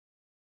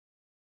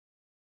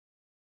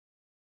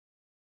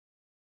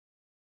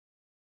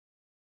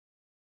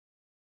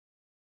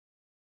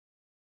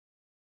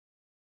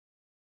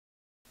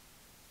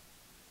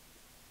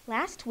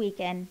Last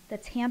weekend, the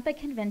Tampa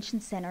Convention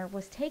Center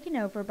was taken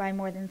over by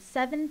more than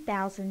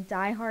 7,000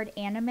 diehard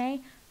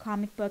anime,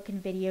 comic book,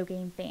 and video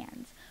game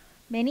fans.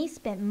 Many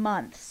spent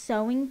months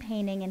sewing,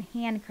 painting, and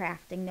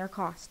handcrafting their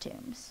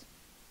costumes.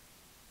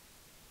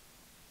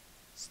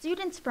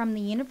 Students from the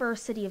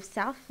University of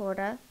South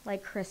Florida,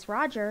 like Chris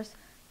Rogers,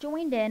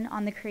 joined in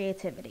on the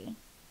creativity.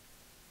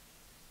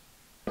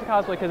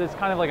 Cosplay because it's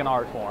kind of like an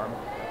art form.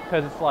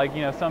 Because it's like,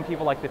 you know, some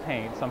people like to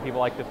paint, some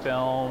people like to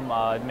film,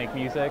 make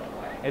music.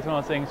 It's one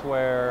of those things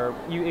where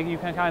you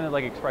can kind of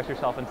like express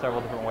yourself in several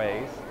different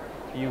ways.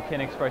 You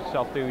can express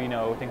yourself through, you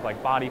know, things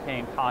like body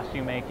paint,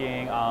 costume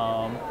making,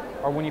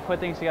 or when you put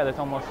things together, it's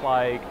almost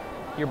like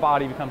your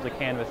body becomes a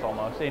canvas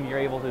almost, and you're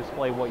able to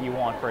display what you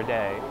want for a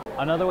day.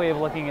 Another way of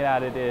looking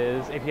at it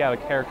is if you have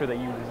a character that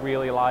you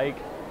really like,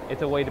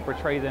 it's a way to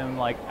portray them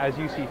like as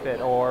you see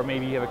fit, or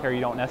maybe you have a character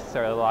you don't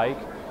necessarily like.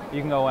 You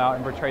can go out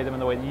and portray them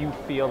in the way that you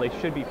feel they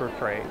should be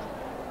portrayed.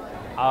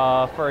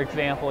 For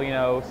example, you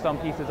know, some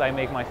pieces I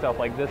make myself,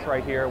 like this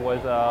right here was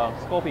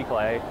Sculpey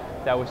clay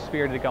that was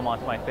speared to come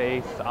onto my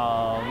face.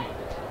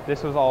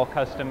 This was all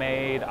custom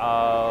made,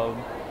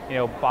 you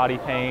know, body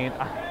paint,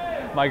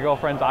 my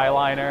girlfriend's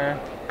eyeliner,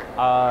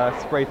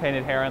 spray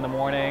painted hair in the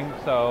morning.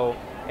 So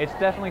it's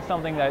definitely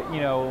something that, you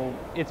know,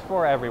 it's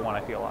for everyone,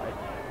 I feel like.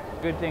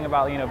 Good thing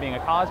about, you know, being a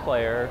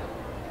cosplayer,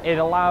 it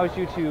allows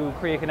you to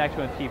create a connection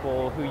with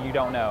people who you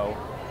don't know.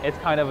 It's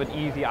kind of an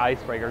easy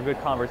icebreaker, good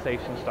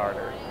conversation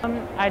starter.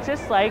 I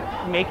just like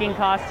making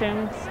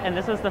costumes, and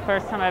this was the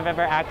first time I've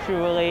ever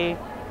actually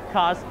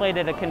cosplayed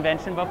at a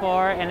convention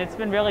before, and it's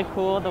been really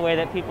cool the way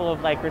that people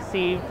have like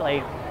received,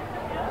 like,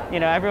 you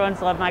know,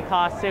 everyone's loved my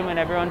costume and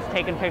everyone's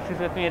taken pictures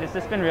with me, and it's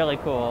just been really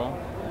cool.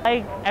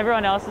 Like,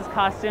 everyone else's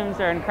costumes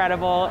are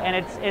incredible, and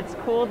it's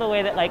cool the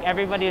way that like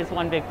everybody is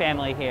one big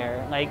family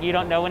here. Like, you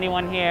don't know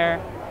anyone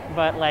here,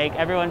 but like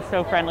everyone's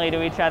so friendly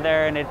to each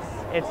other, and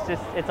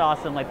it's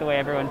awesome, like the way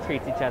everyone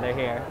treats each other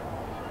here.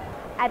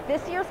 At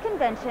this year's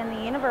convention,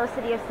 the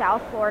University of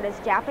South Florida's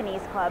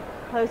Japanese Club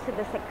hosted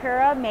the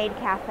Sakura Maid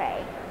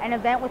Cafe, an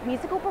event with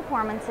musical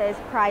performances,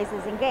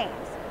 prizes, and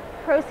games.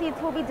 Proceeds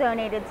will be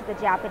donated to the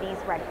Japanese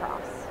Red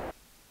Cross.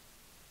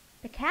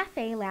 The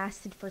cafe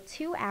lasted for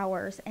 2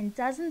 hours, and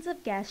dozens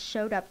of guests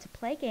showed up to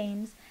play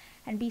games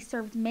and be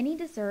served mini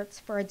desserts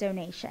for a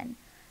donation.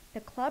 The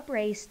club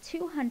raised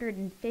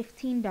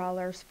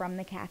 $215 from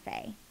the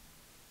cafe.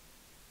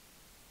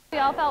 We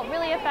all felt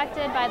really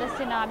affected by the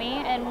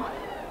tsunami, and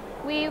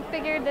we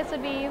figured this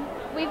would be,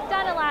 we've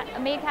done a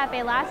maid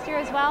cafe last year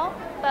as well,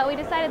 but we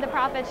decided the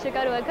profits should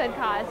go to a good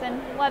cause,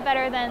 and what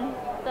better than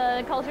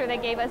the culture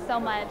that gave us so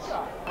much.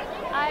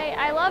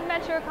 I love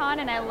Metrocon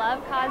and I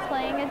love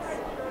cosplaying.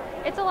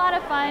 It's a lot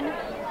of fun.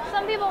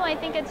 Some people might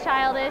think it's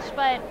childish,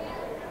 but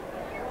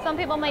some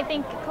people might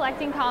think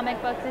collecting comic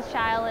books is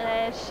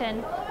childish,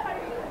 and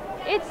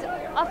it's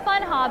a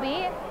fun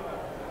hobby.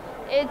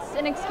 It's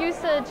an excuse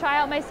to try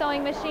out my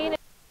sewing machine.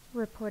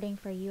 Reporting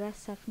for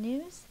USF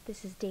News,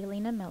 this is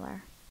Daylina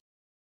Miller.